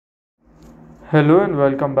Hello and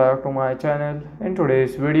welcome back to my channel. In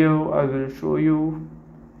today's video I will show you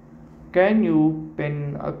can you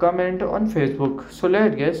pin a comment on Facebook. So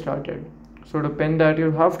let's get started. So to pin that you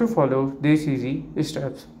have to follow these easy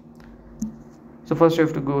steps. So first you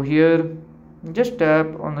have to go here, just tap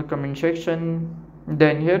on the comment section,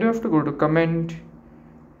 then here you have to go to comment,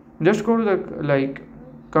 just go to the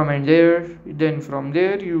comment there, then from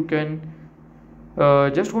there you can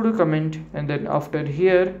just go to comment, and then after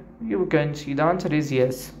here you can see the answer is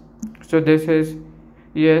yes. So this is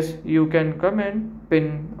yes, you can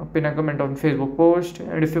pin a comment on Facebook post.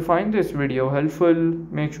 And if you find this video helpful,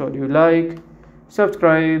 make sure you like,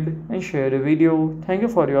 subscribe and share the video. Thank you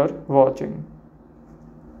for your watching.